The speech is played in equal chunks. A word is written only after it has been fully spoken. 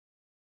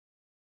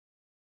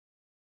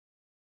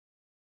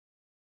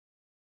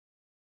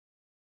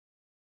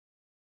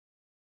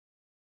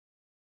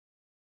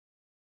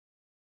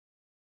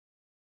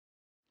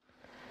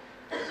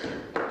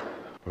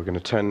We're going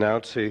to turn now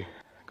to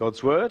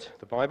God's Word,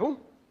 the Bible.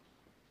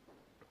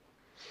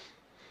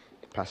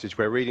 The passage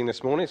we're reading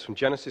this morning is from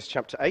Genesis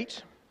chapter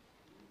 8.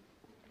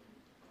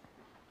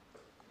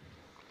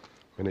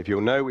 Many of you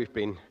will know we've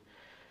been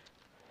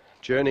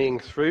journeying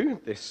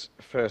through this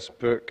first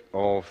book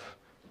of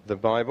the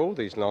Bible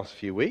these last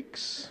few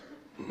weeks.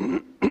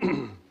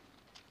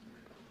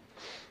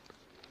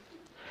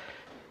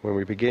 When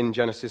we begin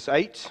Genesis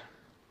 8,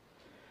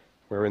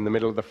 we're in the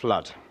middle of the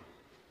flood.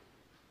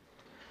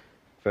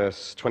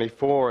 Verse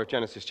 24 of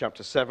Genesis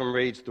chapter 7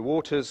 reads, "The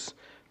waters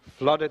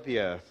flooded the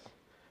earth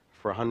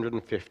for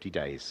 150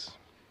 days.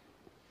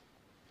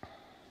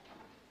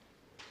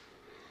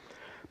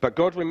 But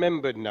God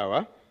remembered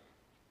Noah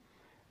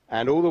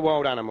and all the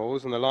wild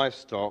animals and the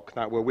livestock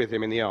that were with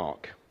him in the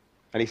ark.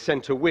 And he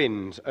sent a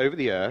wind over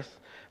the earth,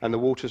 and the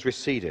waters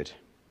receded.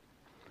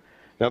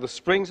 Now the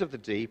springs of the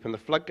deep and the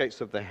floodgates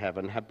of the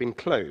heaven had been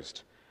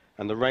closed,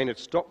 and the rain had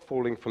stopped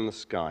falling from the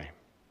sky.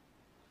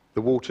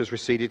 The waters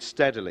receded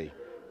steadily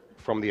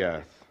from the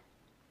earth.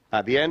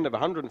 At the end of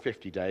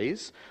 150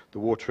 days, the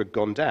water had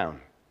gone down.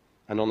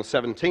 And on the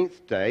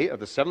 17th day of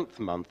the 7th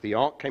month, the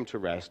ark came to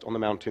rest on the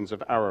mountains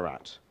of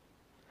Ararat.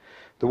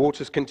 The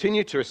waters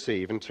continued to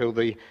recede until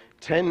the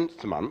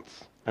 10th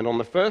month, and on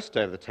the first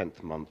day of the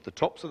 10th month, the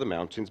tops of the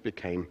mountains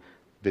became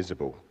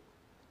visible.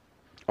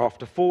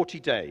 After 40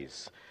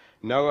 days,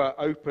 Noah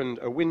opened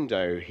a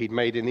window he'd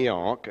made in the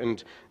ark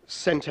and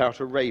sent out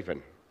a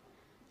raven.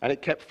 And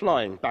it kept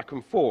flying back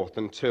and forth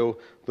until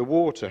the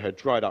water had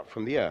dried up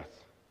from the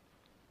earth.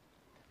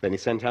 Then he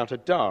sent out a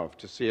dove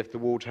to see if the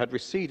water had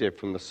receded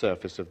from the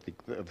surface of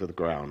the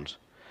ground.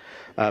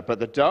 But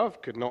the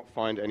dove could not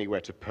find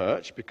anywhere to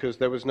perch because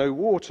there was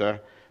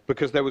water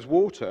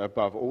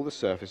above all the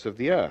surface of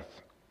the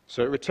earth.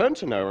 So it returned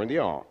to Noah in the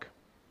ark.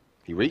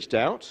 He reached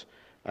out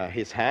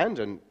his hand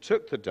and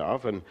took the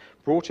dove and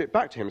brought it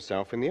back to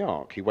himself in the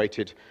ark. He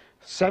waited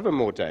 7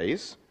 more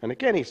days, and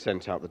again he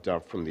sent out the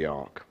dove from the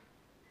ark.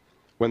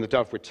 When the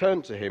dove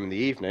returned to him in the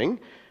evening,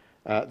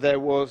 there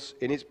was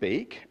in its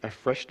beak a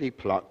freshly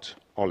plucked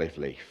olive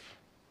leaf.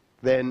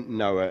 Then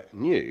Noah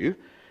knew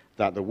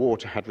that the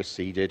water had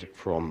receded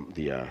from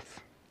the earth.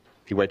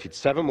 He waited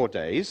 7 more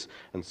days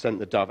and sent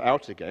the dove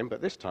out again,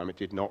 but this time it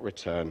did not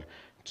return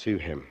to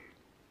him.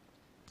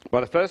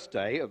 By the first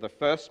day of the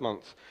first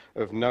month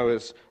of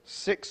Noah's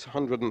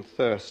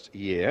 601st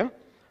year,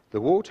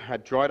 the water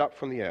had dried up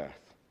from the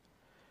earth.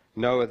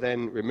 Noah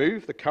then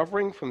removed the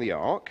covering from the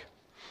ark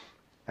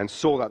and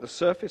saw that the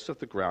surface of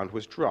the ground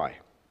was dry.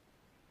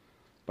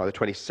 By the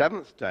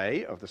 27th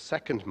day of the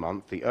 2nd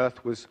month, the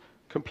earth was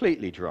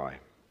completely dry.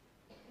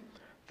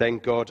 Then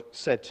God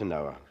said to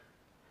Noah,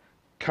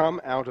 "Come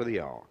out of the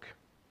ark,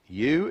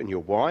 you and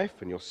your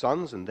wife and your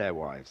sons and their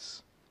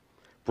wives.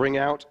 Bring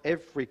out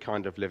every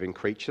kind of living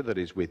creature that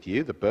is with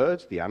you, the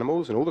birds, the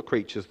animals, and all the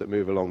creatures that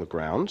move along the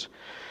ground,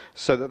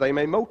 so that they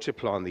may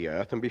multiply on the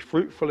earth and be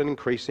fruitful and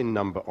increase in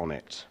number on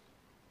it."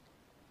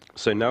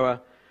 So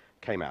Noah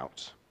came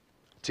out,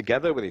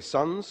 together with his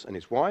sons and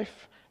his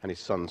wife and his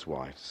sons'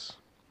 wives.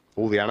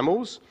 All the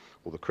animals,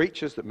 all the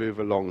creatures that move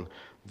along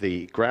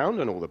the ground,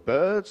 and all the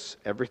birds,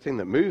 everything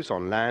that moves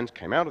on land,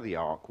 came out of the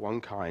ark,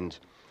 one kind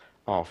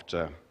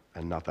after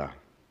another.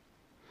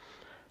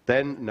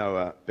 Then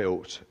Noah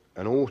built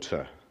an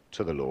altar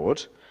to the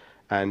Lord,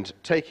 and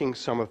taking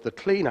some of the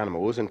clean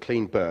animals and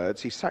clean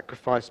birds, he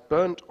sacrificed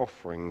burnt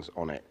offerings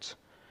on it.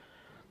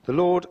 The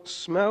Lord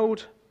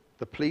smelled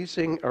the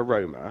pleasing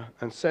aroma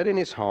and said in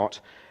his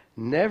heart,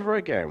 "Never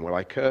again will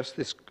I curse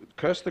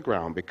the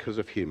ground because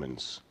of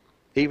humans,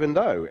 even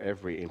though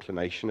every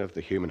inclination of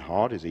the human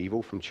heart is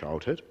evil from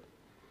childhood.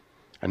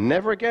 And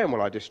never again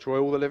will I destroy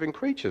all the living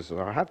creatures as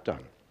I have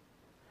done.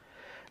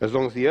 As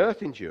long as the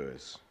earth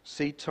endures,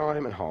 seed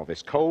time and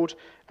harvest, cold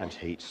and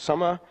heat,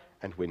 summer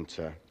and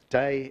winter,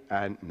 day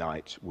and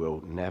night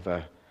will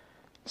never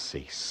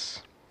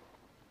cease."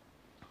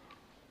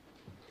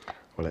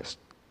 Well, let's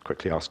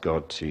quickly ask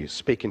God to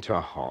speak into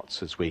our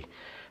hearts as we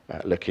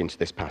look into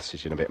this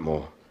passage in a bit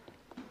more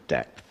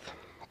depth.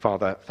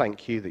 Father,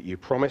 thank you that you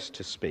promised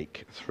to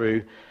speak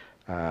through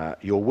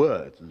your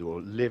word, your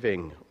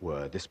living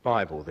word, this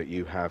Bible that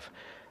you have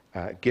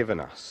given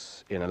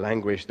us in a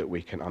language that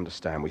we can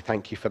understand. We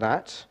thank you for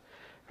that,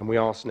 and we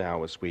ask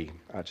now as we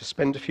just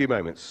spend a few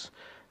moments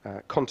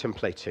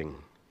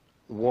contemplating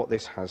what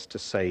this has to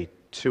say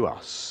to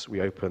us. We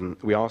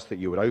ask that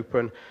you would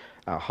open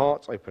our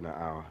hearts, open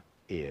our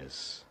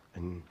ears,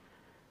 and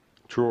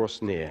draw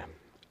us near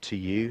to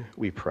you,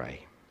 we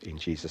pray, in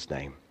Jesus'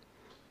 name.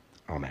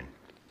 Amen.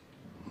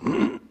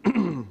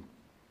 Well,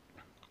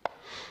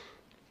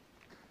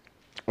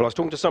 I was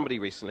talking to somebody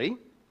recently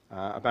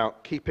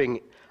about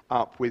keeping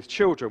up with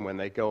children when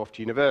they go off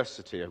to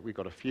university. We've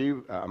got a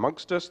few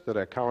amongst us that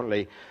are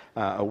currently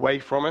away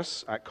from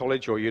us at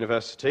college or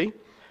university.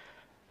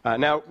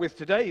 Now, with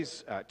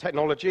today's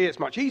technology, it's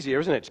much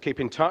easier, isn't it, to keep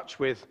in touch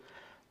with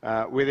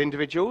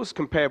individuals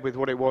compared with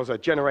what it was a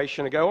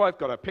generation ago. I've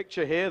got a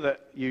picture here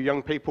that you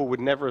young people would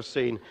never have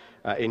seen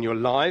in your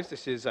lives.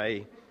 This is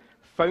a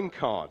phone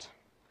card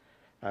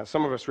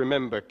Some of us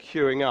remember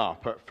queuing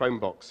up at phone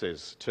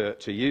boxes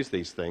to use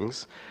these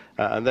things.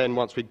 And then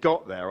once we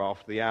got there,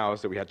 after the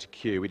hours that we had to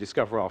queue, we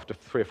discover after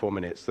 3 or 4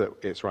 minutes that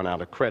it's run out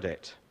of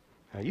credit.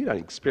 You don't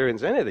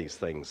experience any of these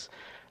things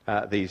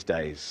these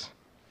days.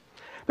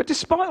 But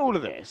despite all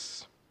of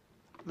this,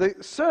 the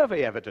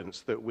survey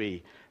evidence that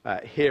we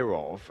hear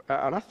of,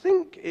 and I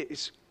think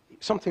it's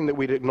something that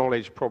we'd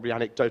acknowledge probably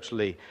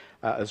anecdotally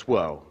as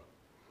well,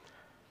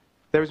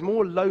 there is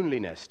more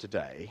loneliness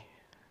today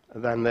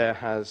than there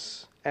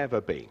has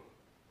ever been.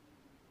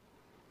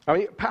 I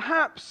mean,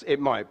 perhaps it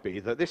might be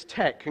that this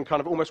tech can kind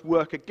of almost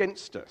work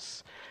against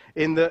us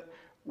in that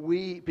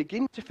we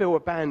begin to feel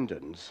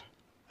abandoned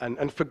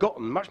and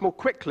forgotten much more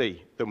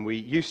quickly than we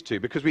used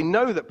to, because we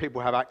know that people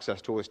have access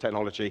to all this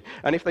technology,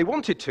 and if they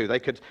wanted to, they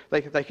could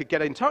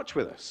get in touch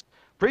with us.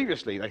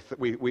 Previously,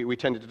 we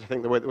tended to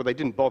think that they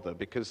didn't bother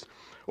because,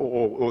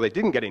 or they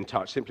didn't get in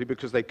touch simply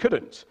because they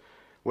couldn't.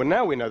 Well,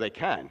 now we know they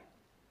can,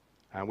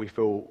 and we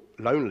feel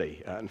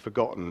lonely and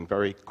forgotten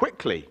very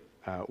quickly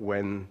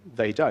when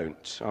they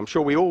don't. I'm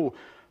sure we all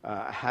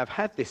have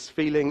had this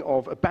feeling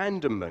of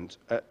abandonment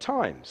at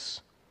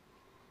times.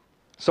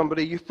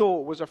 Somebody you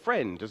thought was a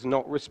friend does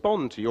not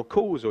respond to your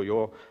calls or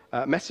your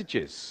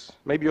messages.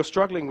 Maybe you're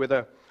struggling with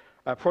a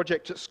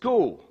project at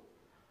school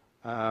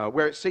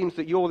where it seems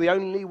that you're the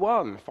only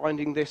one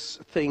finding this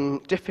thing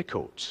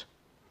difficult.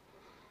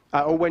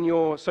 Or when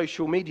your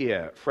social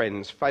media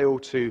friends fail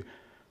to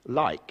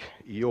like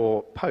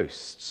your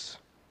posts.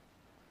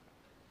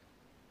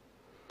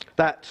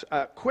 That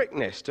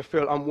quickness to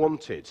feel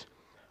unwanted,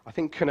 I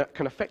think,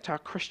 can affect our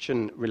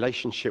Christian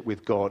relationship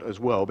with God as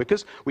well,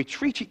 because we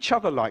treat each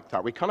other like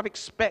that. We kind of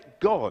expect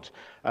God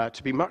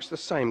to be much the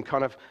same,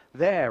 kind of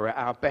there at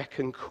our beck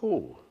and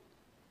call.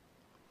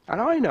 And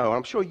I know,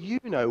 I'm sure you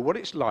know, what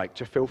it's like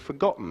to feel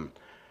forgotten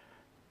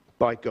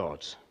by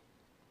God.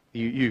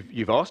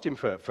 You've asked him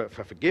for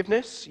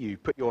forgiveness, you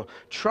put your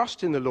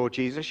trust in the Lord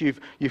Jesus,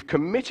 you've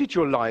committed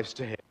your lives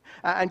to him,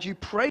 and you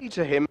pray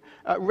to him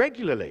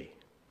regularly.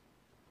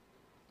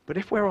 But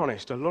if we're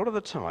honest, a lot of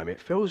the time it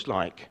feels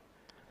like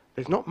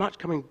there's not much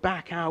coming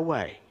back our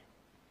way.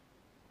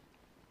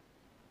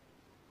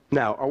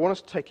 Now, I want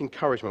us to take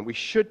encouragement. We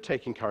should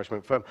take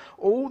encouragement from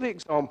all the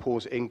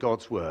examples in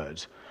God's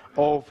word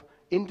of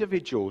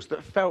individuals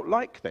that felt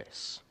like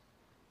this.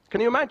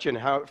 Can you imagine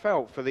how it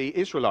felt for the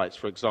Israelites,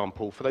 for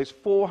example, for those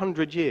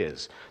 400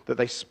 years that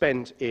they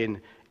spent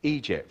in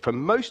Egypt, for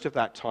most of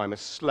that time as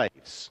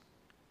slaves?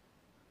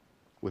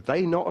 Would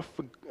they not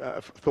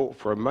have thought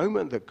for a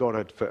moment that God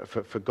had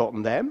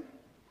forgotten them?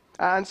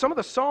 And some of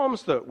the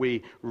Psalms that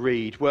we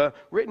read were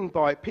written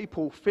by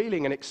people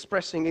feeling and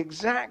expressing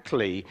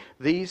exactly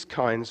these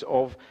kinds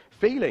of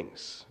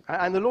feelings.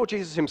 And the Lord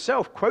Jesus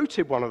himself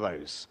quoted one of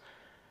those.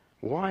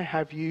 "Why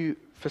have you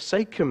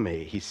forsaken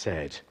me?" he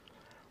said,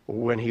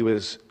 when he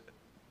was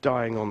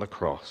dying on the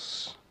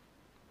cross.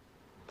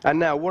 And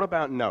now, what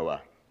about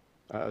Noah?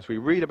 As we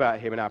read about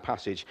him in our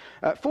passage,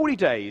 40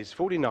 days,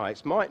 40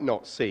 nights might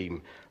not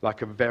seem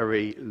like a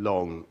very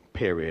long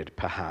period,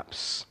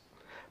 perhaps.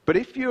 But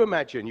if you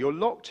imagine you're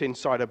locked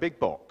inside a big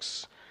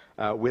box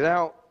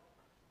without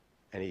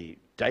any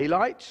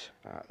daylight,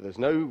 there's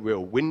no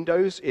real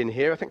windows in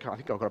here. I think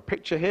I've got a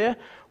picture here.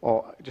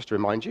 Or just to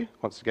remind you,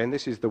 once again,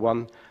 this is the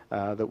one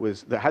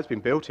that has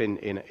been built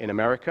in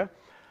America.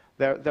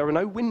 There are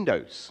no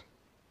windows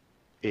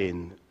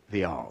in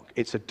the ark.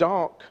 It's a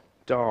dark,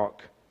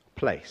 dark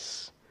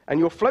place. And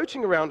you're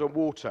floating around on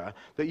water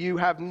that you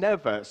have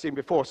never seen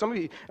before. Some of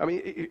you, I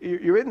mean,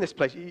 you're in this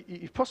place,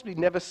 you've possibly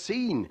never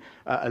seen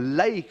a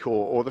lake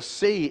or the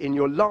sea in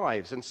your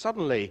lives, and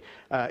suddenly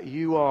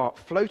you are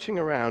floating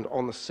around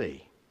on the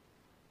sea.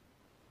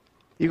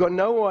 You've got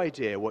no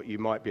idea what you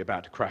might be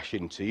about to crash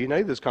into. You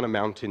know there's kind of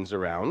mountains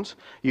around.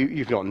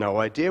 You've got no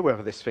idea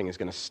whether this thing is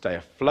going to stay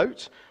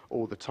afloat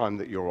all the time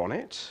that you're on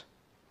it.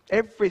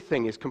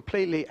 Everything is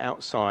completely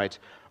outside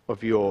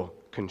of your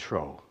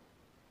control.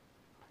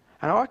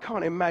 And I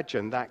can't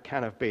imagine that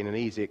can have been an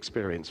easy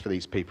experience for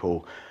these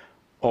people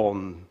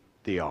on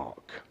the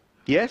ark.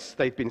 Yes,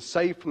 they've been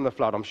saved from the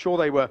flood. I'm sure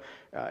they were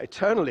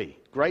eternally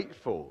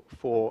grateful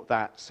for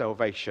that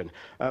salvation.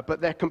 But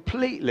they're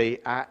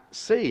completely at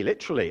sea,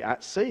 literally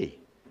at sea.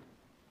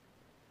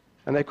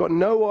 And they've got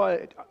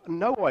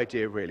no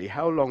idea really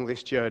how long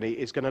this journey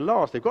is going to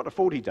last. They've got to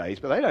 40 days,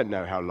 but they don't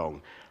know how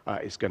long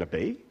it's going to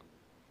be.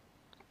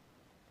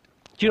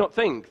 Do you not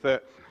think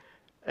that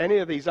any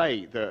of these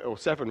 8, or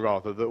 7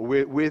 rather, that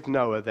were with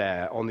Noah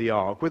there on the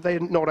ark, would they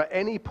not at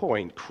any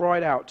point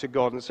cried out to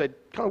God and said,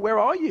 kind of, where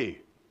are you?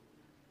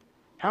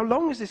 How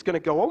long is this going to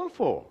go on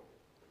for?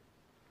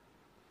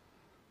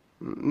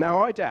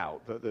 Now, I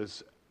doubt that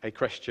there's a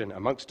Christian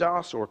amongst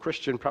us, or a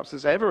Christian perhaps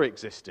that's ever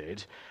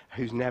existed,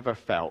 who's never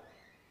felt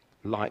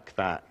like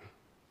that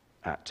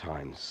at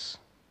times.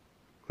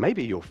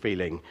 Maybe you're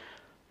feeling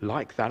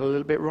like that a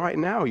little bit right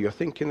now. You're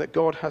thinking that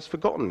God has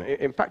forgotten.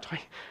 In fact,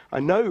 I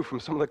know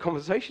from some of the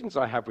conversations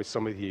I have with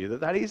some of you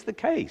that is the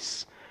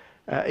case.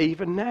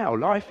 Even now,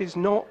 life is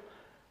not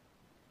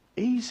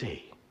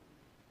easy.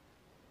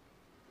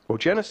 Well,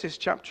 Genesis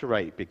chapter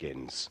 8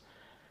 begins,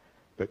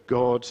 But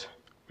God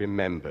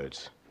remembered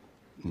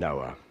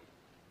Noah.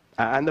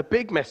 And the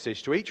big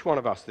message to each one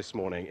of us this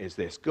morning is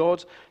this: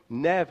 God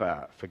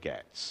never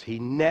forgets. He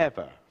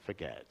never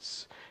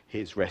forgets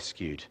his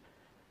rescued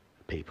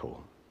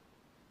people.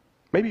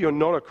 Maybe you're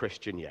not a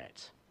Christian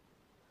yet,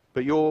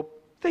 but you're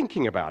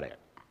thinking about it.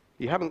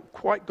 You haven't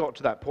quite got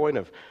to that point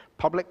of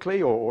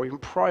publicly or even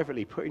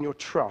privately putting your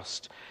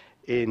trust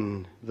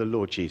in the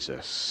Lord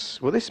Jesus.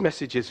 Well, this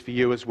message is for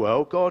you as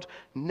well. God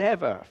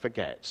never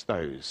forgets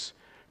those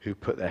who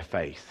put their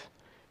faith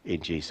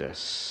in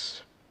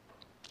Jesus.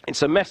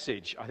 It's a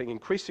message, I think,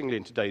 increasingly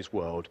in today's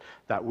world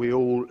that we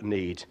all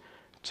need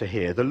to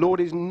hear. The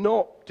Lord is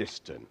not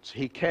distant.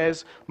 He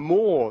cares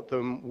more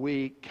than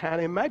we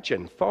can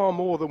imagine, far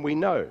more than we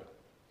know.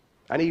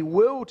 And he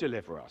will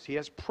deliver us. He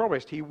has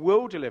promised he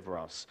will deliver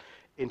us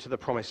into the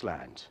promised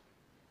land.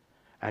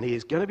 And he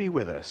is going to be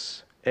with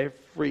us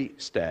every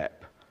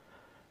step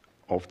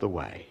of the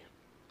way.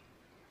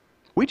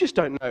 We just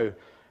don't know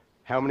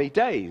how many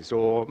days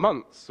or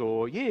months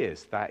or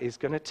years that is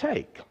going to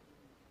take.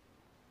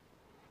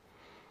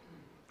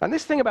 And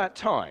this thing about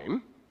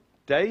time,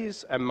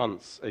 days and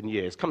months and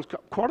years, comes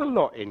quite a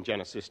lot in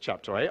Genesis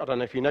chapter 8. I don't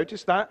know if you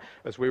noticed that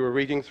as we were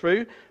reading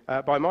through.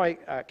 By my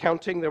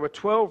counting, there were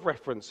 12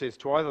 references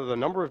to either the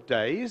number of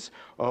days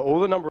or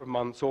the number of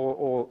months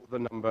or the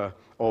number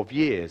of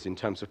years in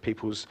terms of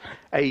people's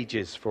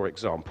ages, for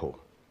example.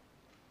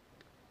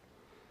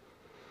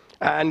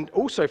 And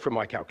also from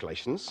my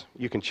calculations,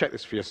 you can check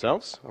this for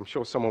yourselves. I'm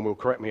sure someone will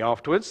correct me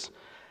afterwards.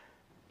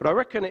 But I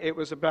reckon it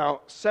was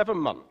about 7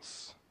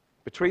 months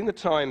between the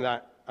time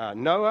that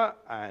Noah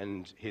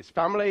and his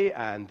family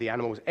and the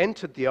animals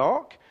entered the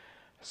ark,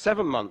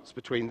 7 months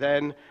between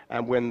then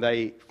and when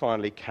they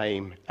finally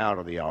came out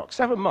of the ark.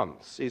 7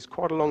 months is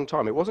quite a long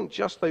time. It wasn't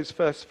just those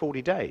first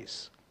 40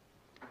 days.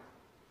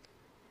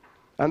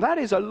 And that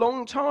is a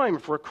long time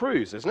for a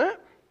cruise, isn't it?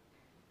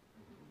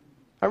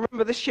 And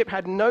remember, this ship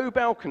had no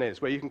balconies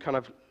where you can kind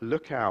of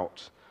look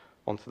out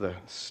onto the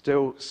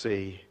still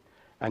sea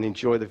and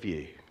enjoy the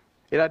view.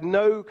 It had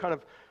no kind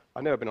of,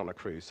 I've never been on a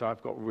cruise, so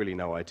I've got really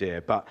no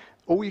idea, but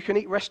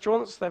all-you-can-eat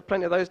restaurants, they have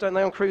plenty of those, don't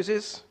they, on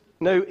cruises?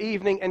 No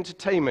evening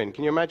entertainment.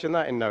 Can you imagine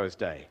that in Noah's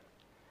day?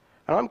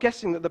 And I'm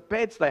guessing that the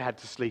beds they had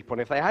to sleep on,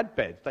 if they had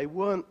beds, they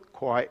weren't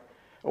quite,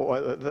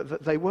 or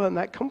they weren't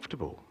that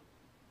comfortable.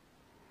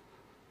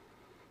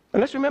 And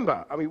let's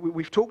remember, I mean,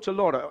 we've talked a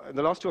lot in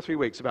the last 2 or 3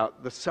 weeks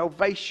about the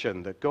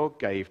salvation that God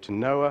gave to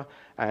Noah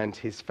and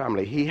his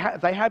family.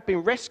 They had been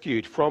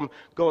rescued from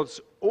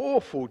God's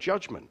awful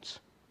judgment.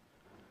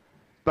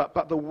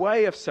 But the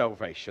way of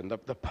salvation,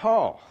 the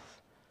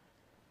path,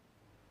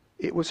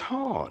 it was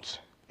hard.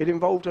 It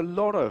involved a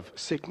lot of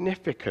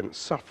significant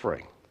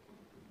suffering.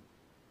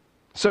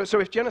 So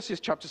if Genesis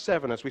chapter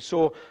 7, as we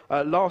saw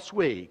last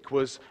week,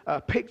 was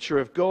a picture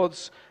of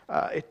God's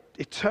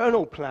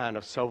eternal plan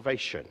of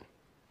salvation,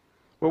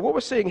 well, what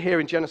we're seeing here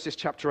in Genesis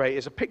chapter 8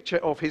 is a picture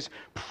of his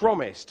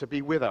promise to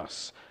be with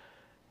us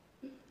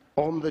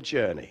on the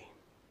journey.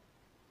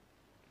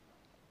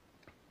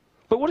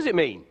 But what does it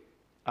mean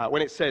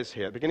when it says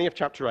here at the beginning of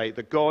chapter 8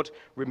 that God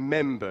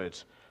remembered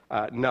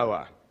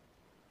Noah?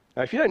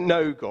 Now, if you don't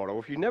know God, or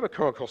if you've never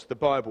come across the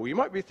Bible, you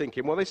might be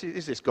thinking, well, is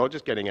this God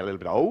just getting a little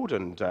bit old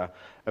and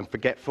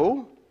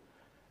forgetful?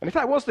 And if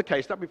that was the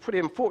case, that'd be pretty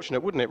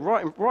unfortunate, wouldn't it?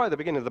 Right at the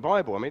beginning of the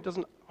Bible. I mean, it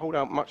doesn't hold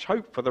out much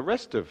hope for the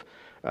rest of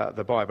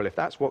the Bible if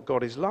that's what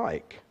God is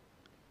like.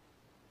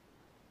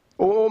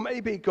 Or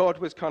maybe God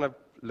was kind of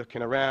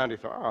looking around. He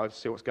thought, oh, I'll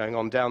see what's going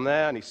on down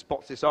there. And he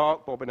spots this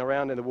ark bobbing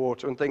around in the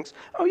water and thinks,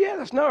 oh, yeah,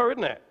 that's Noah,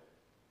 isn't it?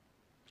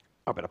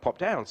 I better pop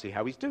down and see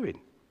how he's doing.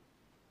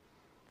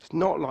 It's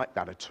not like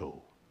that at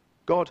all.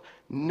 God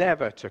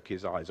never took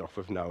his eyes off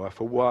of Noah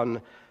for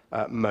one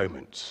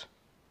moment.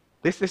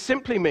 This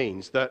simply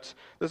means that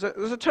there's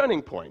a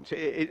turning point.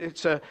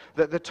 That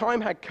the time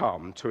had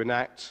come to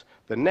enact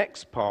the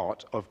next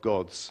part of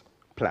God's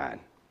plan.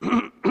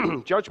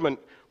 Judgment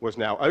was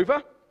now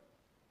over.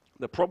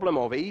 The problem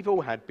of evil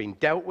had been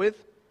dealt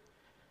with.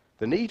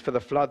 The need for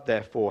the flood,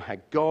 therefore,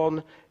 had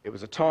gone. It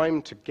was a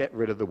time to get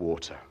rid of the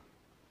water.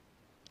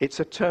 It's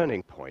a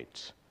turning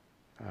point.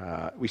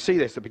 We see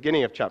this at the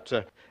beginning of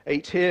chapter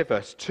 8 here,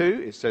 verse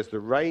 2. It says the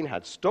rain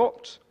had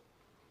stopped.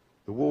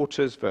 The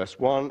waters, verse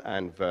 1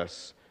 and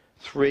verse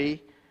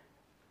 3,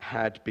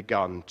 had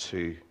begun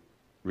to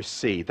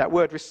recede. That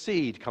word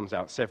recede comes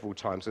out several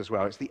times as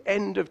well. It's the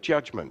end of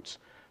judgment.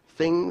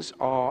 Things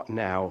are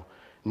now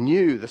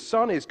new. The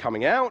sun is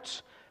coming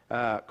out.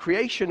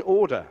 Creation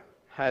order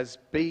has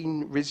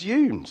been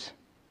resumed.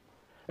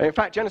 And in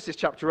fact, Genesis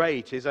chapter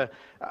 8 is a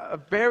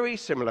very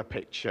similar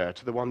picture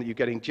to the one that you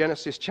get in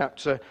Genesis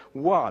chapter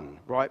 1,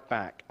 right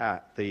back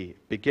at the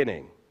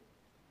beginning.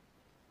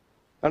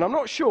 And I'm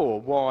not sure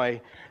why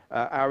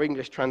our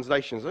English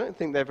translations, I don't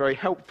think they're very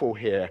helpful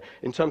here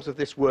in terms of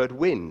this word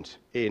wind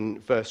in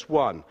verse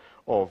 1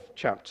 of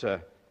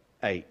chapter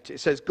 8. It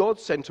says, God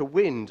sent a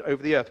wind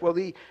over the earth. Well,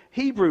 the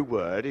Hebrew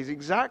word is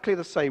exactly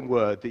the same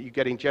word that you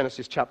get in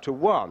Genesis chapter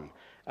 1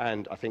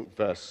 and I think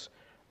verse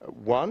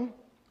 1,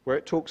 where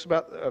it talks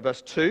about,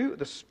 verse 2,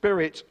 the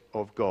Spirit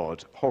of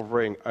God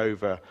hovering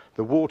over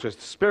the waters.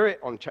 The Spirit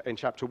in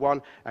chapter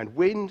 1 and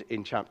wind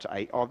in chapter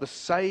 8 are the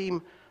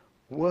same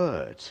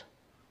word.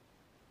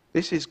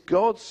 This is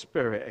God's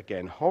Spirit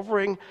again,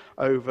 hovering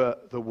over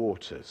the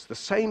waters. The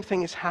same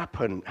thing is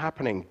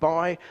happening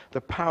by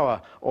the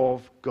power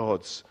of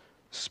God's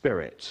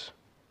Spirit.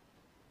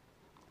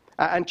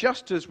 And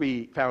just as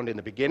we found in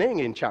the beginning,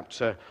 in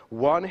chapter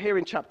 1, here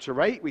in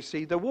chapter 8, we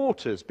see the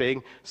waters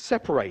being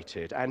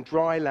separated and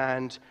dry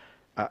land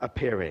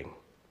appearing.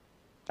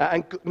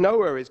 And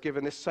Noah is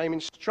given this same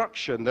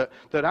instruction that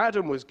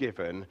Adam was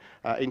given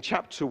in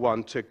chapter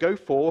 1 to go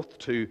forth,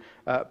 to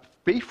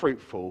be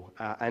fruitful,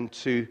 and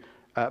to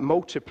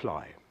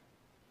multiply.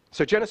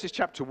 So Genesis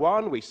chapter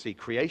 1, we see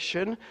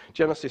creation.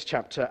 Genesis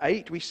chapter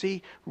 8, we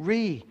see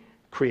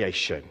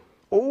recreation.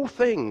 All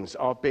things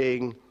are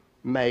being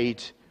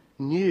made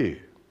new.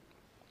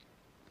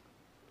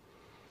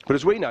 But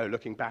as we know,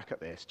 looking back at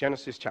this,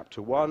 Genesis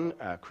chapter 1,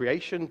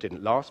 creation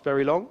didn't last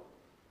very long.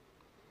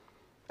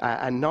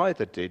 And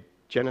neither did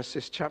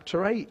Genesis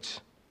chapter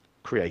 8,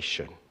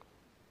 creation.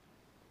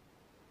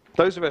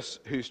 Those of us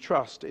whose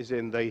trust is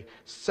in the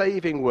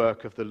saving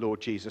work of the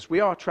Lord Jesus, we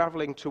are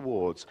traveling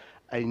towards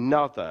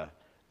another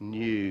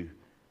new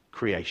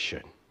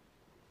creation.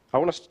 I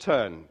want us to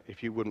turn,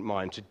 if you wouldn't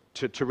mind,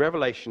 to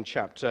Revelation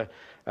chapter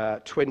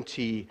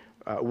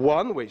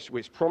 21,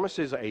 which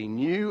promises a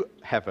new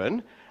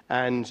heaven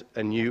and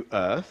a new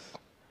earth.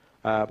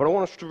 But I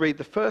want us to read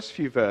the first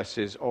few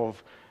verses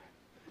of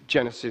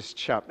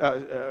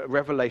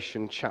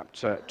Revelation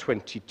chapter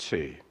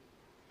 22.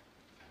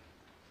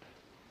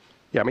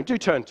 Yeah, do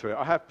turn to it.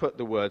 I have put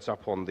the words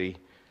up on the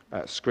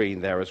screen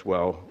there as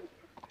well.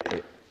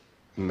 It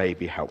may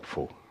be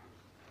helpful.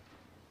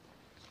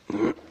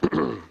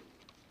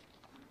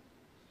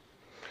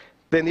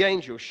 Then the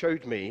angel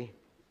showed me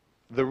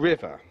the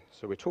river.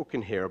 So we're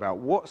talking here about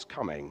what's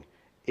coming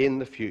in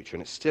the future,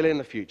 and it's still in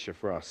the future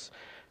for us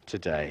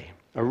today.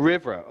 A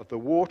river of the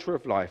water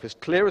of life, as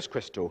clear as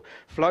crystal,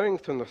 flowing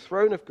from the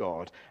throne of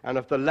God and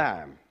of the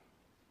Lamb,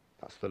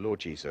 that's the Lord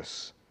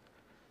Jesus.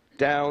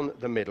 Down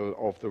the middle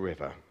of the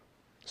river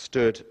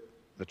stood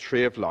the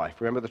tree of life.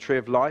 Remember the tree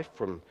of life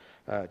from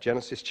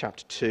Genesis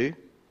chapter 2?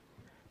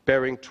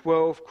 Bearing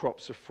 12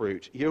 crops of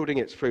fruit, yielding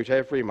its fruit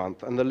every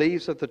month, and the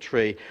leaves of the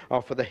tree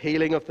are for the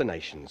healing of the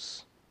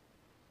nations.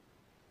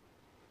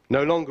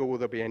 No longer will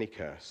there be any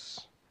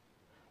curse.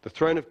 The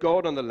throne of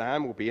God and the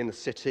Lamb will be in the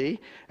city,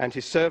 and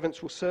his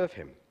servants will serve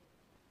him.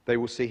 They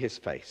will see his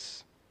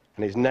face,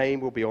 and his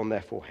name will be on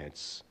their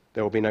foreheads.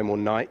 There will be no more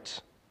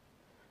night.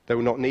 They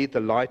will not need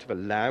the light of a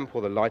lamp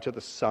or the light of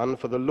the sun,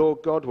 for the Lord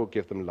God will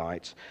give them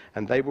light,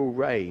 and they will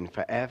reign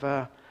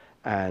forever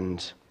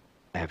and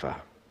ever.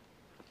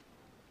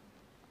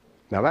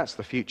 Now that's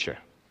the future.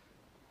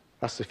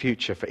 That's the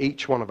future for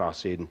each one of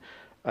us in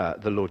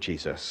the Lord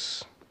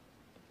Jesus.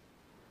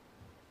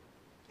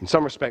 In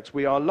some respects,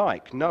 we are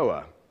like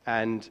Noah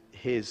and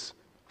his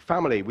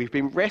family. We've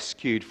been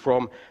rescued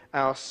from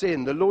our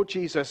sin. The Lord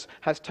Jesus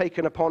has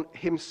taken upon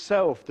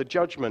himself the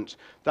judgment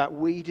that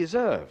we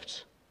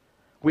deserved.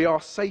 We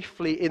are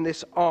safely in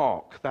this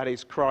ark that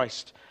is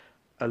Christ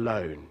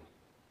alone.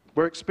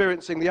 We're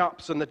experiencing the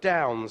ups and the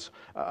downs,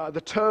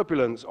 the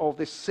turbulence of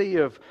this sea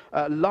of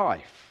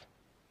life.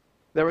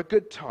 There are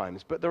good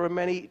times, but there are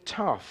many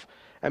tough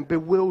and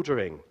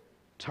bewildering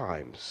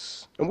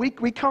times. And we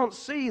can't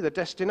see the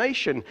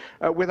destination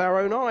with our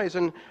own eyes.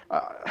 And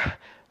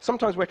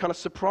sometimes we're kind of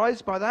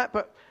surprised by that,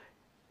 but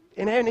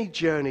in any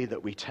journey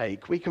that we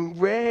take, we can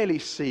rarely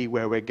see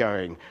where we're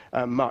going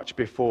much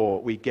before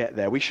we get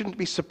there. We shouldn't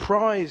be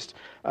surprised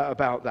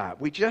about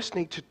that. We just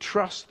need to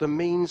trust the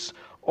means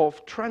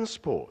of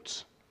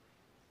transport.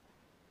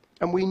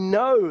 And we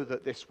know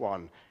that this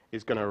one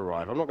is going to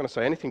arrive. I'm not going to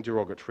say anything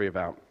derogatory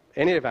about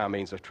any of our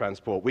means of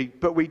transport,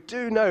 but we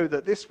do know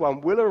that this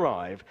one will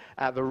arrive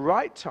at the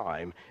right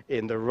time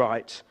in the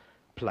right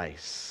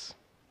place.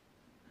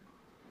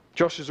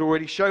 Josh has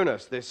already shown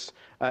us this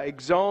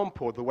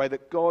example, the way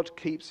that God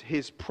keeps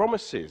his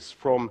promises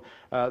from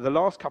the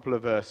last couple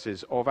of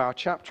verses of our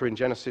chapter in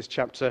Genesis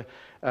chapter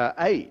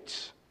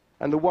 8.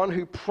 And the one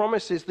who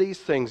promises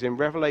these things in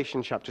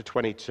Revelation chapter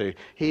 22,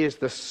 he is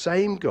the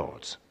same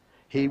God.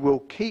 He will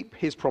keep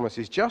his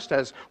promises, just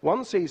as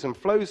one season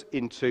flows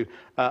into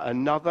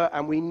another,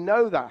 and we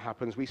know that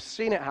happens. We've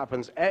seen it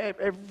happen.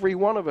 Every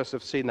one of us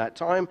have seen that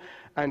time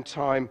and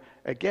time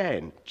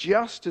again.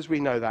 Just as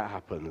we know that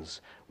happens,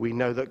 we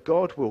know that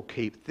God will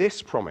keep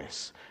this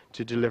promise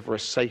to deliver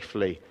us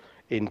safely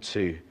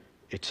into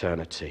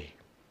eternity.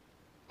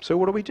 So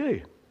what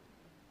do?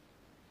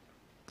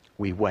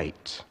 We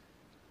wait.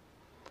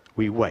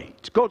 We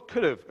wait. God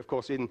could have, of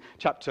course, in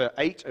chapter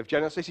 8 of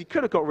Genesis, he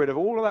could have got rid of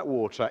all of that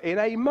water in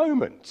a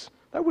moment.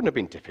 That wouldn't have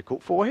been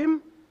difficult for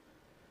him.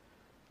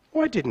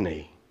 Why didn't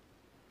he?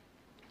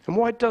 And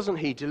why doesn't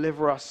he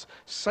deliver us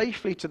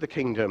safely to the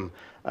kingdom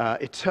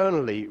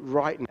eternally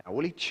right now?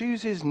 Well, he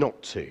chooses not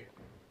to.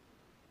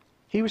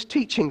 He was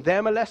teaching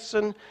them a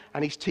lesson,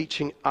 and he's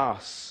teaching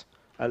us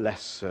a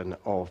lesson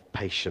of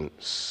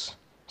patience.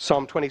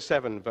 Psalm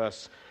 27,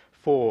 verse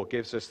 4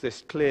 gives us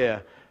this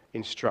clear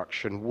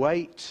instruction.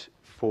 Wait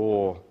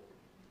for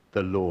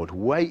the Lord.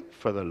 Wait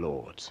for the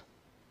Lord.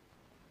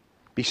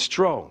 Be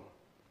strong.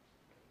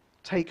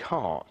 Take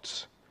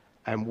heart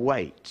and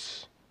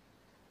wait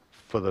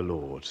for the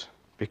Lord.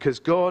 Because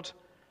God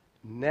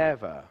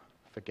never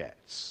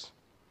forgets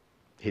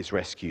his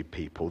rescued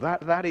people.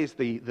 That is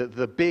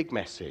the big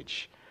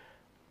message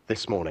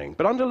this morning.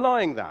 But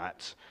underlying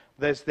that,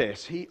 there's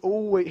this. He's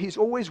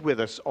always with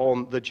us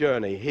on the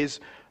journey.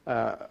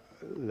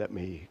 Let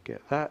me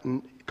get that.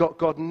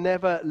 God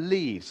never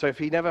leaves. So if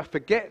he never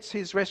forgets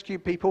his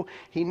rescued people,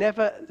 he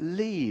never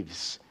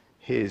leaves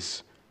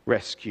his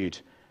rescued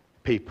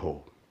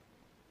people.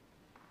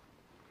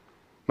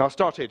 Now, I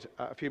started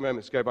a few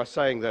moments ago by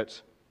saying that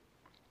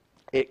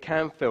it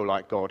can feel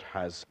like God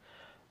has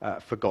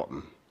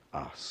forgotten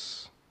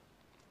us,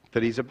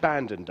 that he's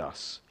abandoned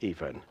us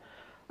even.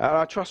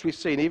 I trust we've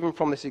seen, even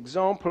from this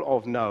example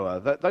of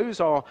Noah, that those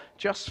are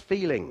just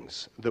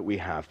feelings that we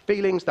have.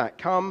 Feelings that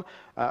come,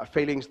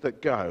 feelings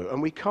that go. And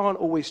we can't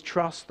always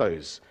trust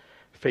those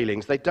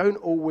feelings. They don't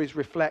always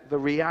reflect the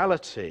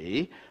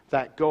reality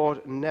that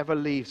God never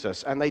leaves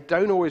us. And they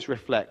don't always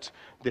reflect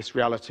this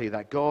reality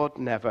that God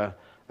never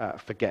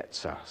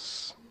forgets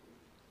us.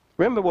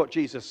 Remember what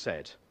Jesus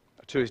said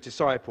to his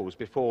disciples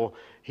before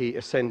he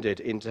ascended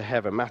into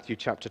heaven. Matthew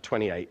chapter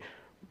 28.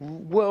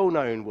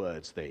 Well-known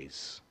words,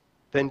 these.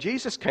 Then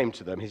Jesus came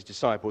to them, his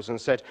disciples,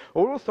 and said,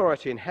 all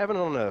authority in heaven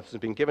and on earth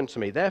has been given to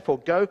me. Therefore,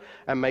 go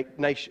and make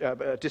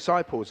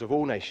disciples of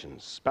all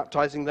nations,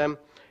 baptizing them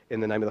in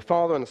the name of the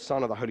Father and the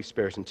Son and the Holy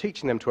Spirit, and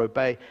teaching them to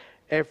obey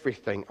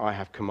everything I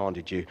have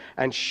commanded you.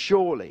 And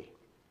surely,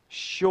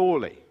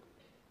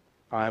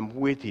 I am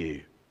with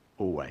you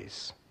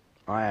always.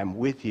 I am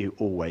with you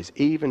always,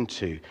 even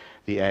to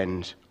the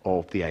end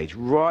of the age,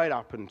 right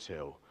up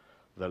until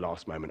the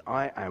last moment.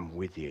 I am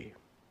with you.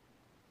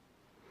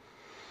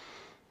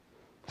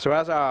 So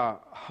as our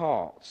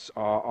hearts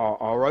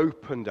are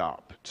opened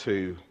up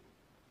to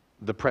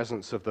the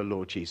presence of the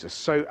Lord Jesus,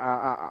 so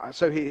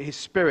his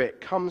Spirit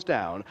comes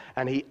down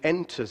and he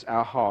enters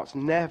our hearts,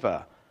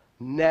 never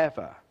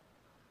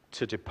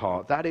to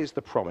depart. That is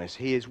the promise.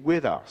 He is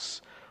with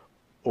us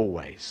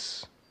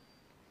always.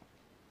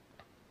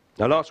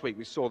 Now, last week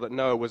we saw that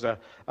Noah was a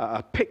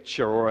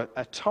picture or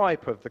a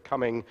type of the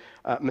coming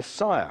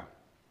Messiah.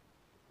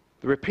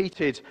 The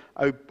repeated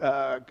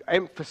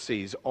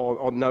emphases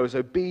on Noah's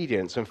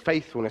obedience and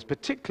faithfulness,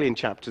 particularly in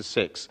chapters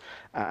 6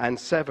 and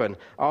 7,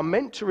 are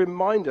meant to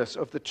remind us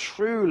of the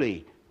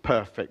truly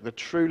perfect, the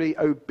truly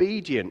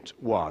obedient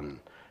one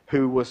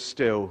who was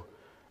still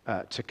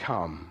to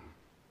come.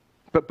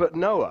 But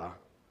Noah,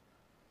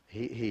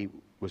 he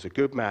was a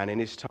good man in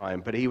his time,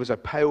 but he was a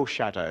pale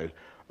shadow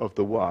of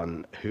the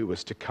one who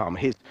was to come.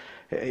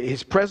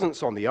 His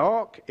presence on the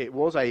ark, it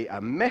was a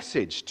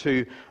message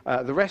to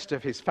the rest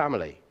of his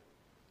family.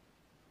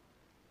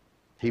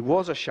 He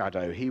was a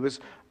shadow. He was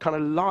kind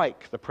of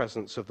like the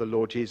presence of the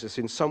Lord Jesus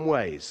in some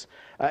ways,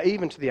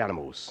 even to the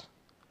animals.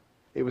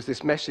 It was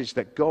this message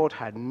that God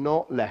had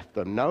not left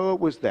them. Noah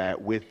was there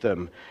with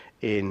them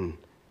in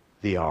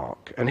the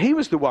ark. And he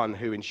was the one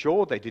who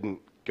ensured they didn't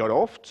get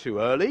off too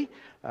early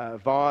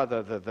via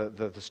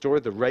the story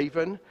of the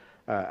raven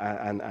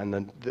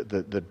and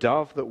the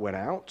dove that went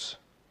out.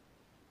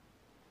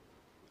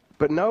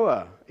 But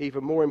Noah,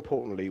 even more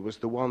importantly, was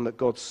the one that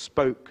God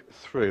spoke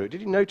through.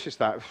 Did you notice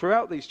that?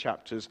 Throughout these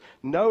chapters,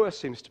 Noah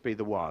seems to be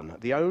the one,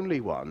 the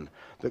only one,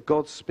 that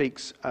God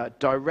speaks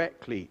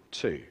directly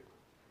to.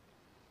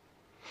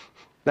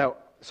 Now,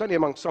 certainly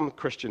among some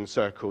Christian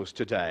circles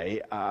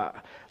today,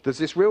 there's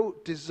this real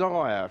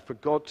desire for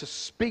God to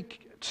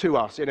speak to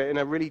us in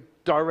a really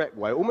direct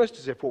way, almost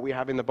as if what we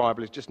have in the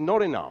Bible is just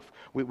not enough.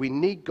 We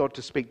need God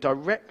to speak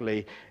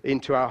directly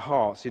into our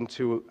hearts,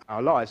 into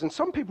our lives. And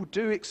some people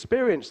do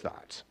experience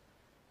that.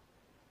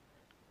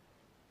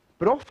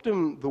 But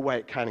often the way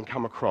it can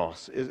come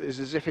across is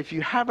as if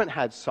you haven't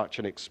had such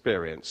an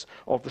experience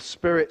of the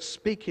Spirit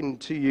speaking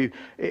to you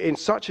in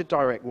such a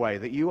direct way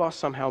that you are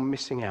somehow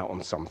missing out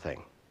on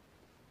something.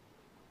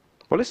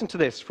 Well, listen to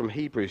this from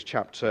Hebrews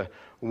chapter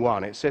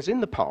 1. It says, in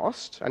the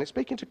past, and it's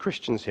speaking to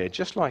Christians here,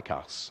 just like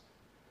us,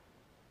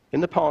 in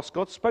the past,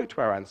 God spoke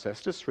to our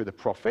ancestors through the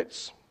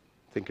prophets,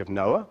 think of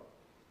Noah,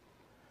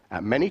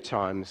 at many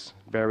times,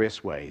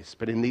 various ways.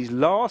 But in these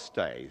last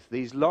days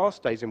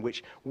in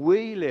which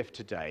we live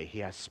today, he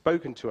has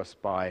spoken to us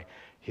by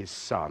his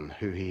Son,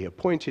 who he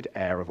appointed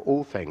heir of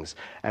all things,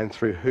 and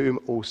through whom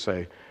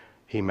also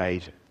he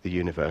made the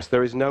universe.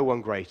 There is no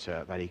one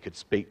greater that he could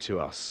speak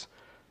to us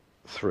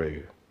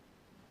through.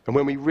 And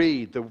when we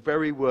read the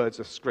very words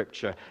of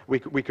Scripture, we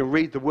can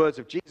read the words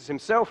of Jesus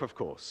himself, of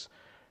course.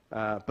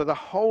 But the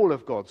whole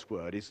of God's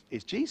word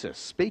is Jesus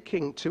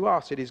speaking to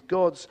us. It is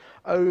God's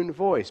own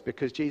voice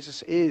because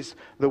Jesus is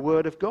the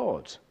Word of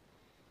God.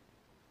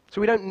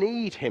 So we don't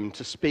need him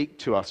to speak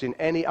to us in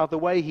any other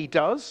way. He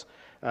does.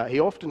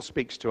 He often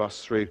speaks to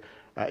us through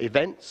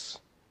events,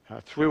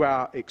 through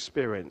our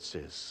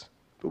experiences.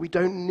 But we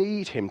don't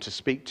need him to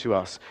speak to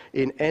us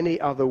in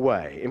any other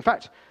way. In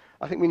fact,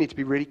 I think we need to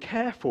be really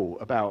careful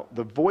about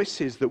the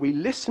voices that we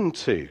listen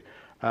to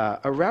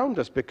around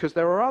us, because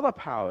there are other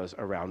powers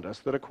around us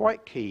that are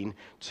quite keen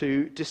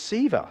to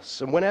deceive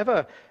us. And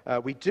whenever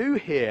we do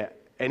hear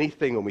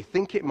anything and we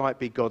think it might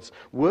be God's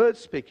word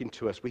speaking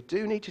to us, we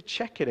do need to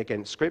check it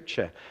against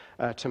Scripture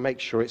to make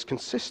sure it's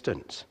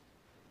consistent.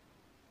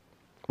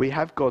 We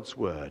have God's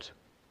word.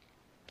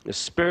 The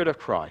Spirit of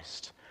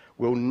Christ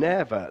will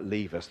never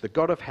leave us. The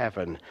God of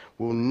heaven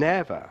will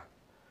never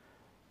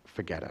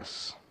forget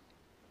us.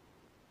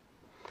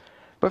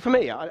 But for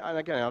me, and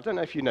again, I don't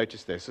know if you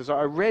noticed this, as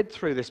I read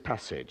through this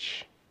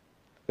passage,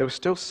 there was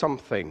still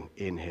something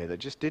in here that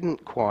just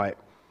didn't quite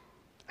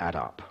add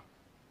up.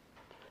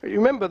 You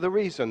remember the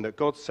reason that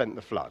God sent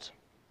the flood,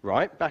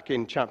 right? Back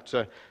in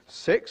chapter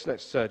 6,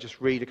 let's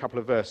just read a couple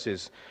of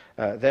verses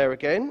there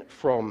again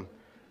from,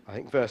 I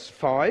think, verse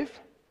 5.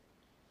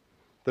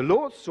 The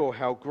Lord saw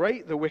how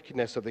great the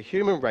wickedness of the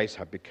human race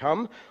had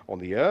become on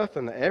the earth,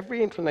 and that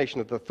every inclination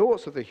of the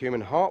thoughts of the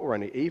human heart were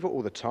only evil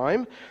all the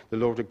time. The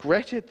Lord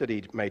regretted that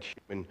he'd made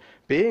human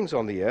beings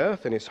on the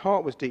earth, and his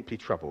heart was deeply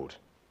troubled.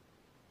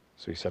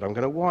 So he said, I'm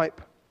going to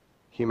wipe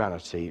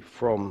humanity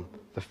from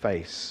the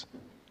face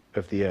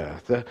of the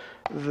earth.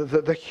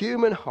 The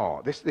human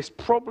heart, this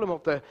problem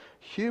of the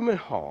human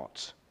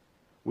heart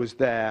was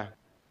there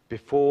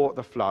before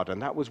the flood,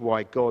 and that was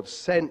why God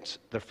sent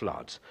the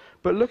flood.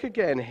 But look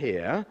again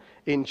here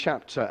in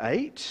chapter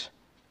 8.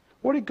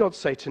 What did God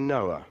say to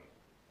Noah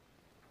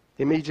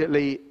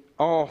immediately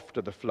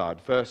after the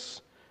flood?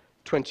 Verse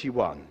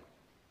 21.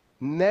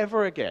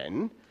 Never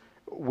again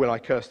will I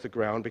curse the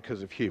ground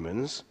because of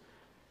humans,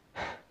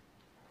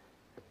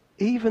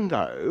 even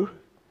though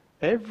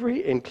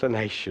every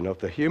inclination of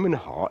the human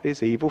heart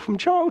is evil from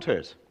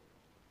childhood.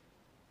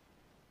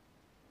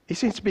 He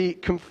seems to be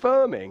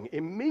confirming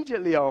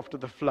immediately after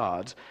the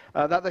flood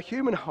that the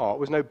human heart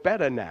was no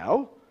better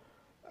now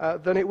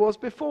than it was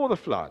before the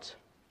flood.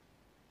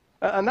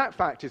 And that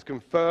fact is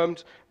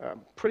confirmed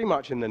pretty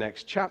much in the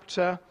next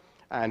chapter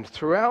and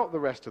throughout the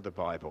rest of the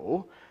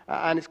Bible.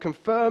 And it's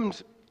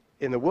confirmed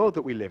in the world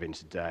that we live in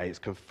today. It's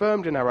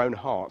confirmed in our own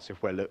hearts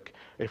if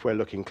we're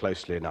looking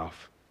closely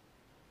enough.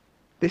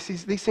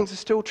 These things are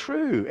still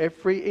true.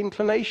 Every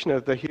inclination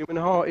of the human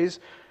heart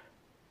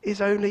is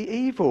only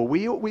evil.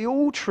 We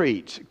all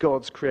treat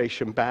God's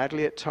creation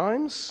badly at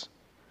times.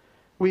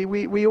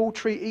 We all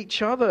treat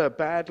each other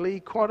badly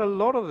quite a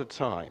lot of the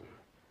time.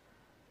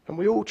 And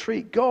we all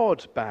treat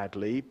God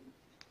badly,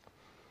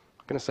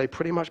 I'm going to say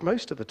pretty much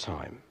most of the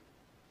time.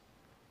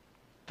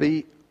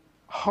 The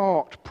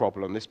heart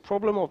problem, this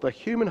problem of the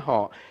human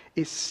heart,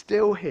 is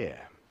still here.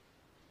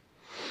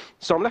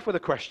 So I'm left with a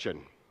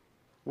question.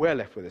 We're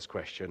left with this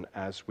question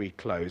as we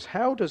close.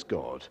 How does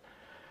God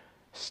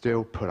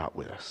still put up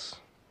with us?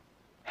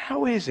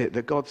 How is it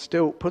that God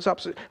still puts up?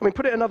 I mean,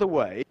 put it another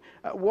way,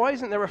 why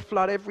isn't there a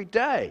flood every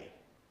day?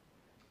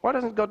 Why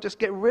doesn't God just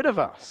get rid of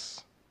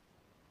us?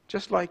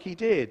 Just like he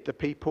did the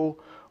people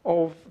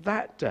of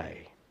that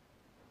day.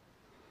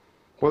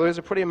 Well, there's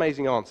a pretty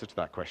amazing answer to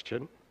that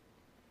question,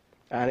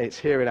 and it's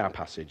here in our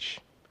passage.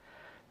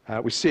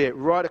 We see it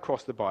right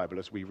across the Bible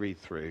as we read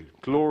through,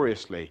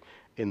 gloriously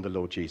in the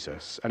Lord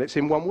Jesus. And it's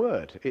in one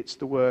word. It's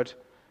the word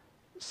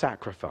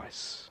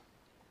sacrifice.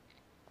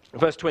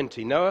 Verse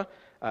 20, Noah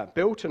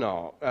built an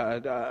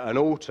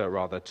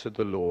altar to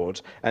the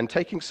Lord, and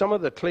taking some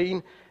of the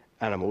clean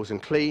animals and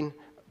clean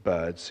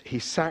birds, he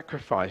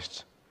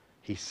sacrificed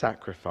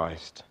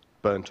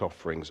burnt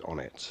offerings on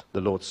it.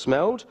 The Lord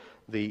smelled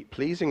the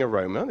pleasing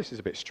aroma. This is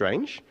a bit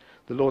strange.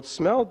 The Lord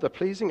smelled the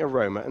pleasing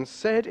aroma and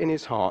said in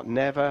his heart,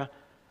 never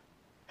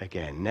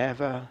again,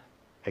 never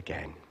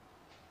again.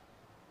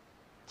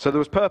 So there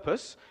was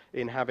purpose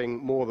in having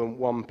more than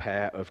one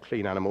pair of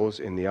clean animals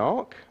in the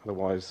ark.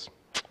 Otherwise,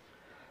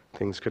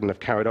 things couldn't have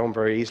carried on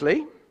very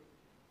easily.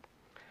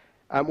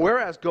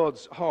 Whereas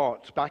God's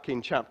heart back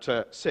in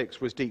chapter 6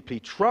 was deeply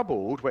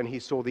troubled when he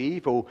saw the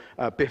evil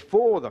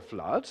before the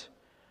flood,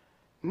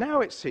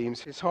 now it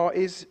seems his heart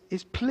is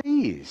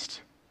pleased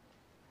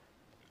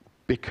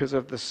because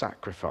of the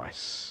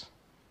sacrifice.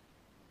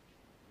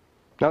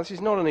 Now, this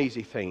is not an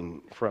easy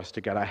thing for us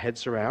to get our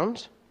heads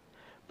around,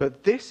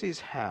 but this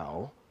is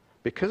how,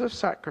 because of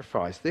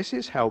sacrifice, this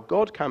is how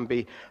God can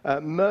be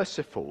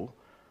merciful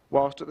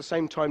whilst at the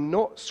same time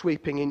not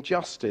sweeping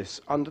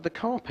injustice under the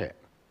carpet.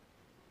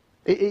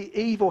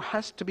 Evil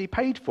has to be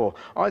paid for.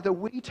 Either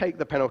we take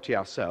the penalty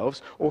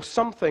ourselves, or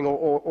something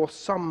or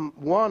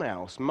someone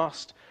else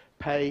must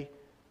pay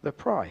the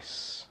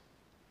price.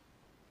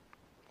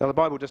 Now, the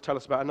Bible does tell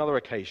us about another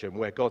occasion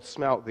where God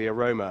smelt the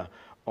aroma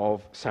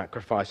of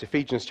sacrifice.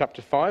 Ephesians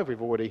chapter 5,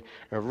 we've already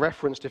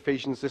referenced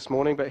Ephesians this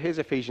morning, but here's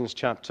Ephesians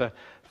chapter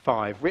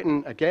 5,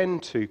 written again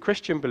to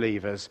Christian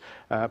believers.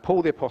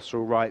 Paul the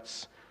Apostle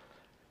writes,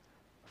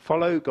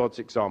 "Follow God's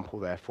example,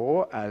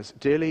 therefore, as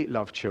dearly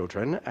loved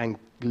children, and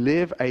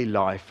live a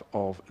life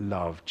of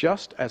love,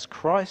 just as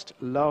Christ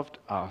loved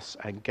us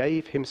and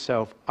gave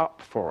himself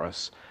up for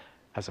us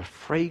as a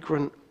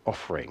fragrant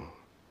offering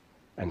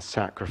and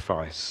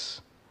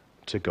sacrifice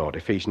to God."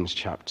 Ephesians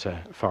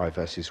chapter 5,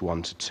 verses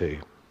 1 to 2.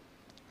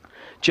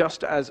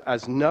 Just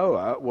as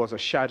Noah was a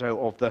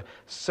shadow of the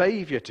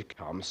Saviour to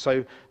come,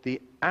 so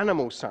the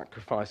animal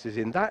sacrifices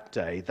in that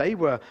day, they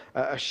were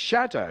a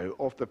shadow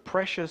of the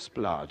precious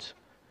blood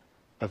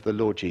of the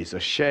Lord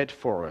Jesus shed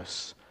for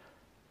us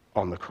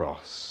on the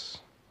cross.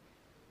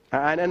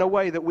 And in a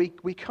way that we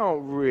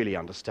can't really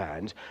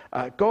understand,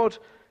 God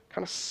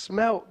kind of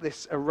smelt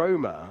this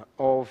aroma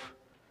of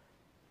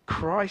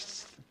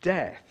Christ's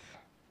death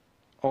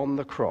on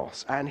the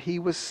cross, and he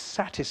was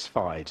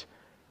satisfied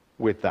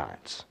with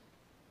that.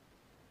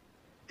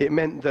 It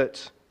meant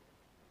that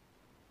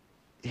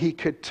he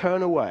could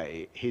turn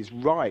away his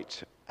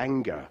right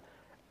anger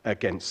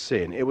against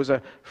sin. It was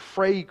a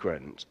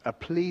fragrant, a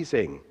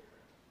pleasing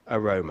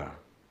aroma.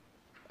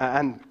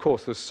 And of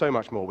course, there's so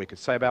much more we could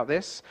say about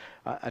this.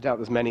 I doubt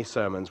there's many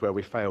sermons where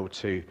we fail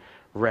to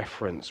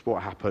reference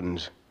what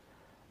happened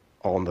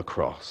on the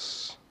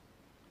cross.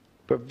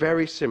 But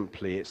very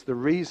simply, it's the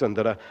reason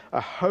that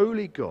a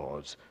holy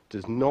God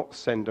does not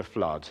send a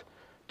flood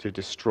to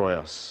destroy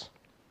us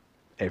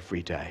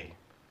every day.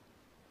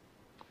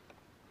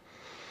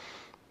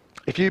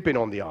 If you've been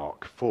on the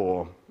ark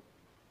for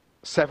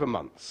 7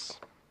 months,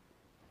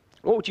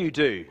 what would you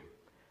do?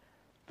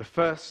 The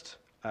first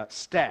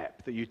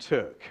step that you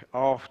took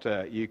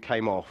after you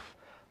came off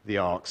the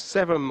ark,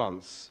 7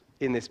 months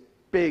in this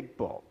big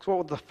box, what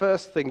would the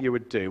first thing you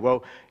would do?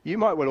 Well, you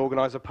might well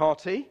organise a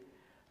party.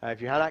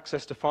 If you had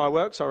access to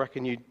fireworks, I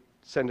reckon you'd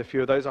send a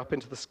few of those up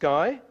into the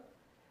sky.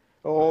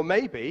 Or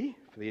maybe,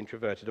 for the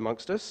introverted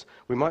amongst us,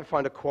 we might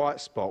find a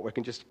quiet spot where we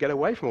can just get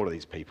away from all of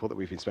these people that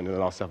we've been spending the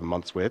last 7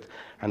 months with,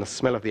 and the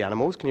smell of the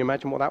animals. Can you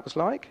imagine what that was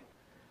like?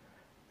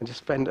 And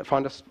just find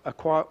a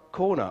quiet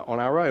corner on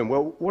our own.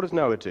 Well, what does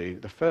Noah do?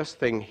 The first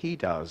thing he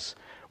does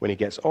when he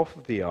gets off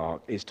of the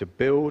ark is to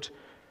build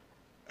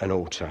an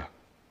altar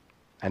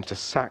and to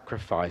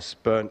sacrifice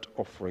burnt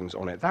offerings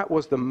on it. That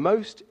was the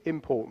most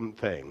important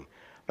thing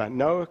that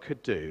Noah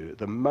could do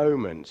the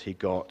moment he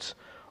got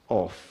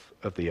off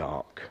of the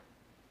ark.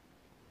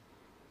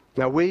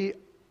 Now we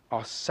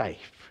are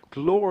safe,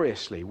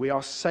 gloriously, we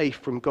are safe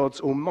from God's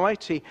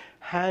almighty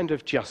hand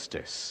of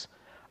justice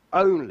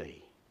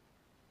only,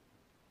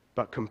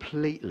 but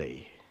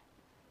completely,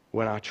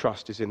 when our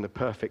trust is in the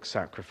perfect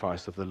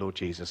sacrifice of the Lord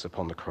Jesus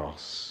upon the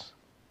cross.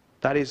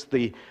 That is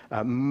the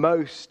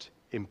most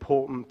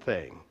important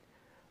thing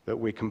that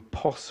we can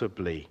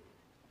possibly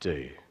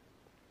do.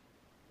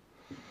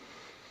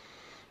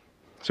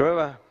 So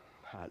however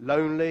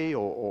lonely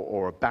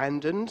or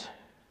abandoned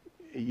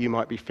you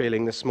might be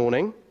feeling this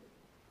morning,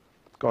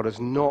 God has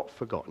not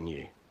forgotten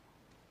you.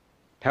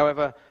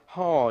 However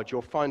hard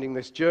you're finding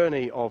this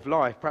journey of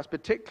life, perhaps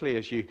particularly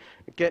as you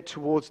get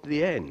towards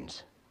the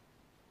end,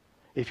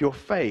 if your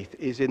faith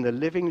is in the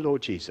living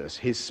Lord Jesus,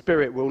 his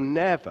Spirit will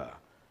never,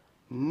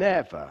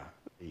 never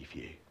leave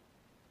you.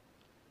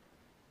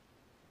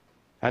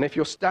 And if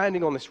you're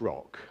standing on this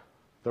rock,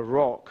 the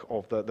rock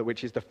of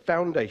which is the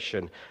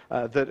foundation,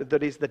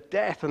 that is the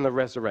death and the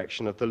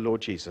resurrection of the Lord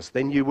Jesus,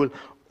 then you will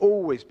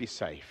always be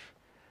safe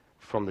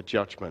from the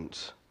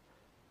judgment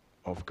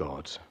of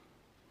God.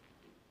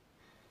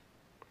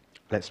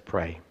 Let's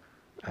pray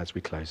as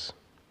we close.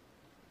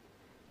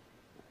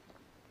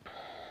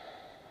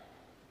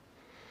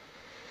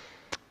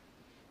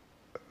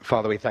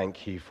 Father, we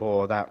thank you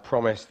for that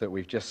promise that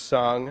we've just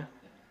sung,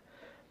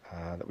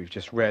 that we've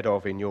just read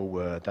of in your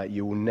word, that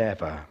you will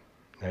never,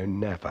 no,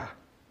 never,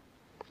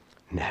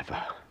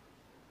 never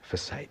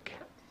forsake.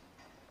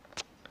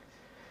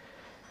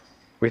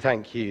 We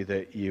thank you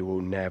that you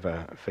will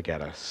never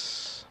forget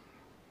us.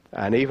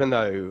 And even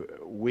though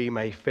we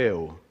may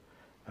feel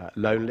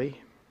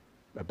lonely,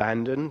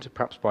 abandoned,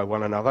 perhaps by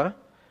one another,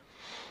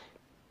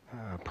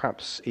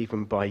 perhaps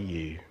even by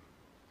you,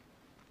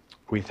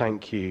 we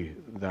thank you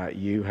that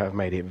you have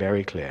made it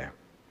very clear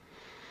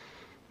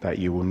that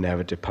you will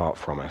never depart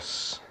from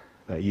us,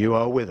 that you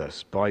are with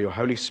us by your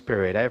Holy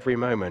Spirit every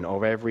moment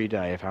of every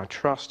day. If our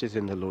trust is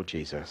in the Lord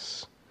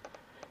Jesus,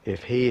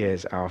 if he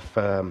is our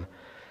firm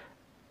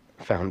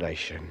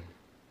foundation.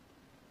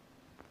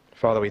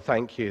 Father, we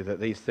thank you that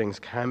these things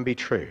can be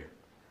true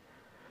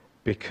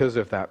because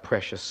of that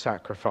precious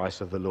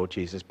sacrifice of the Lord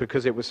Jesus,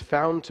 because it was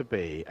found to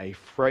be a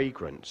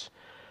fragrant,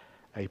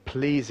 a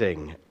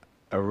pleasing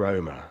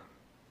aroma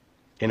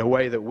in a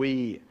way that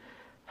we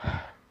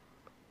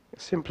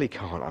simply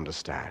can't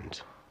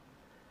understand.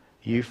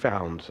 You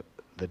found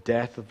the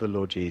death of the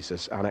Lord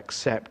Jesus an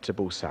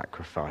acceptable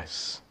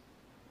sacrifice.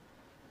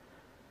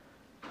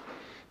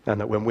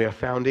 And that when we are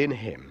found in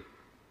him,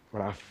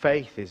 when our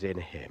faith is in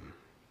him,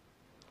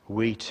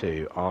 we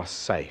too are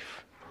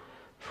safe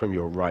from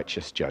your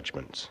righteous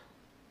judgment.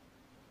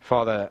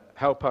 Father,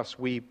 help us,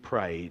 we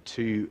pray,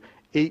 to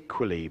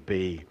equally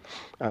be,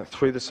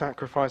 through the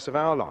sacrifice of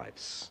our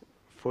lives,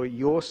 for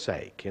your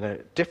sake, in a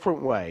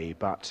different way,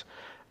 but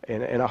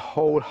in a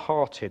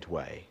wholehearted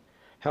way.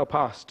 Help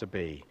us to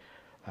be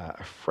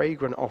a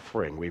fragrant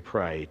offering, we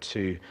pray,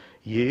 to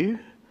you,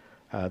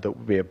 that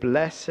will be a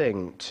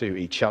blessing to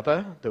each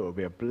other, that will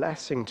be a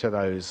blessing to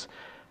those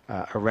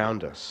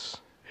around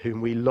us, whom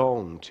we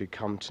long to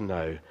come to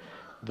know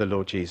the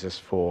Lord Jesus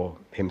for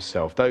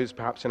himself. Those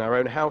perhaps in our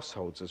own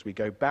households as we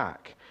go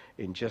back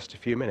in just a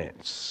few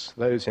minutes.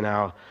 Those in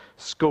our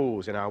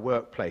schools, in our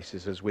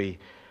workplaces as we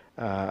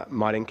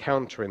might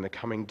encounter in the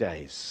coming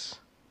days.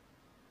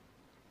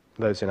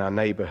 Those in our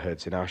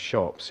neighbourhoods, in our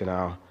shops, in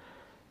our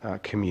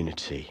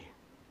community.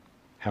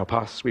 Help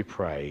us, we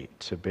pray,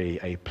 to be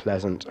a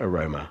pleasant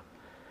aroma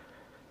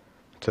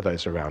to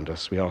those around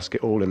us. We ask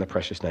it all in the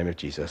precious name of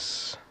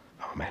Jesus.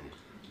 Amen.